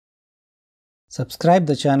Subscribe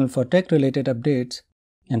the channel for tech-related updates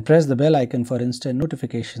and press the bell icon for instant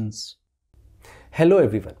notifications. Hello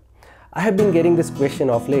everyone. I have been getting this question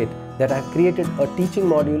of late that I have created a teaching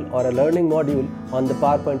module or a learning module on the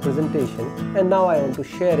PowerPoint presentation and now I want to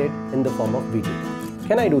share it in the form of video.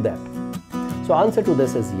 Can I do that? So answer to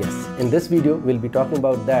this is yes. In this video we'll be talking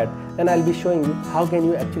about that and I'll be showing you how can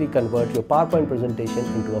you actually convert your PowerPoint presentation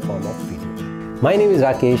into a form of video. My name is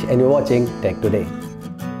Rakesh and you're watching Tech Today.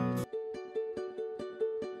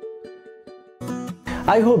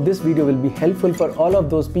 I hope this video will be helpful for all of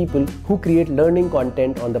those people who create learning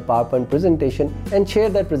content on the PowerPoint presentation and share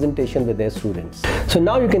that presentation with their students. So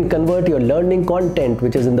now you can convert your learning content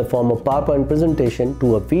which is in the form of PowerPoint presentation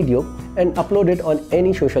to a video and upload it on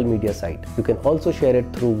any social media site. You can also share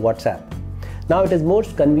it through WhatsApp. Now it is more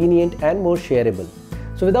convenient and more shareable.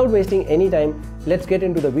 So without wasting any time, let's get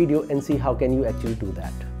into the video and see how can you actually do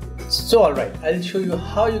that. So alright, I'll show you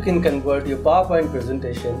how you can convert your PowerPoint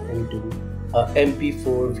presentation into a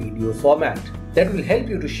MP4 video format that will help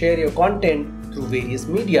you to share your content through various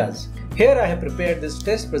medias. Here I have prepared this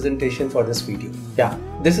test presentation for this video.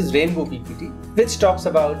 This is Rainbow PPT, which talks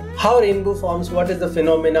about how rainbow forms, what is the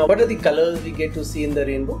phenomena, what are the colors we get to see in the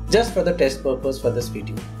rainbow, just for the test purpose for this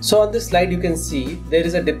video. So on this slide you can see there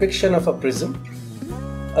is a depiction of a prism.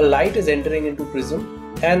 A light is entering into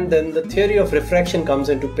prism and then the theory of refraction comes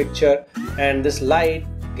into picture and this light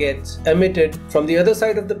gets emitted from the other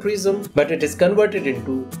side of the prism, but it is converted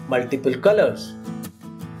into multiple colors.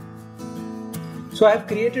 So I have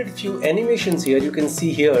created a few animations here. You can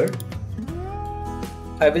see here.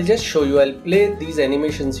 I will just show you. I'll play these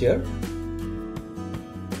animations here.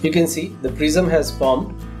 You can see the prism has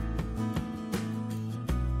formed.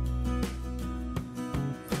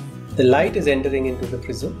 The light is entering into the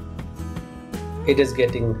prism. It is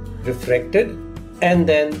getting refracted and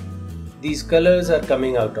then these colors are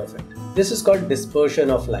coming out of it. This is called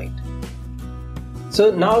dispersion of light.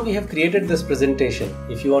 So now we have created this presentation.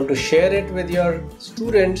 If you want to share it with your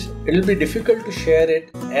students, it will be difficult to share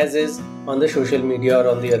it as is on the social media or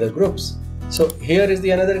on the other groups. So here is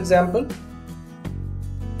the another example.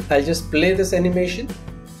 I'll just play this animation.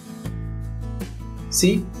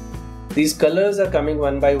 See, these colors are coming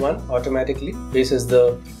one by one automatically. This is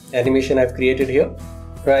the animation I've created here,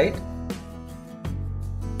 right?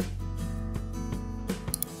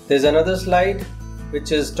 There's another slide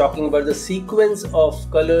which is talking about the sequence of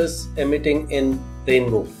colors emitting in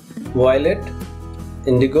rainbow. Violet,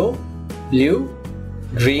 indigo, blue,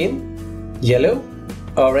 green, yellow,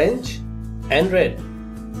 orange and red.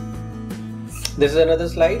 This is another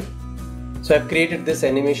slide. So I've created this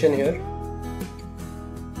animation here.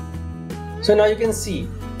 So now you can see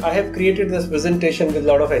I have created this presentation with a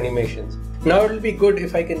lot of animations. Now it will be good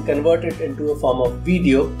if I can convert it into a form of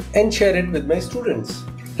video and share it with my students.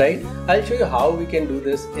 Right? I'll show you how we can do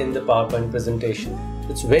this in the PowerPoint presentation.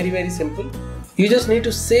 It's very simple. You just need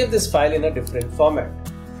to save this file in a different format.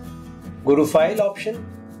 Go to File option,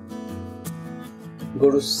 go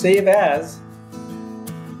to Save As,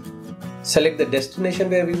 select the destination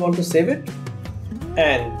where we want to save it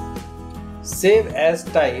and Save As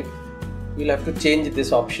type. We'll have to change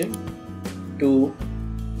this option to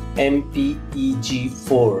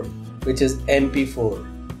MPEG4, which is MP4.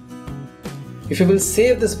 If you will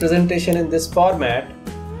save this presentation in this format,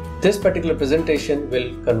 this particular presentation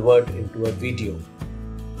will convert into a video.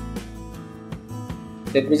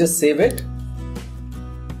 Let me just save it.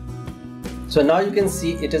 So now you can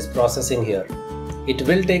see it is processing here. It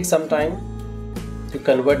will take some time to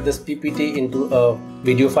convert this PPT into a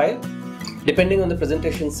video file. Depending on the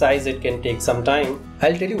presentation size, it can take some time.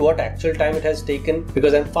 I'll tell you what actual time it has taken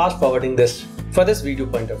because I'm fast forwarding this for this video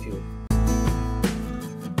point of view.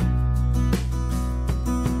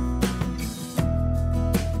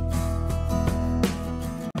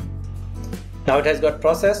 Now it has got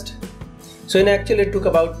processed. So in actual it took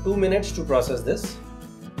about 2 minutes to process this.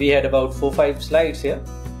 We had about 4-5 slides here.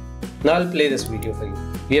 Now I'll play this video for you.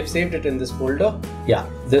 We have saved it in this folder.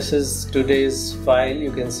 This is today's file.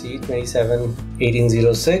 You can see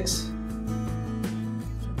 27/18/06.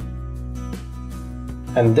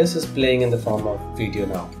 And this is playing in the form of video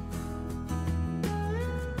now.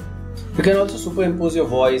 You can also superimpose your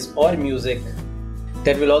voice or music.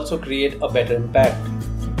 That will also create a better impact.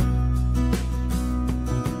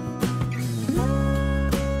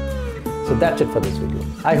 So that's it for this video.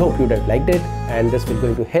 I hope you'd have liked it and this will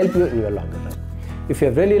going to help you in your longer run. If you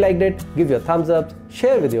have really liked it, give your thumbs up,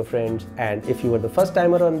 share with your friends and if you are the first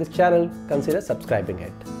timer on this channel, consider subscribing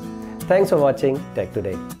it. Thanks for watching Tech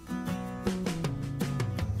Today.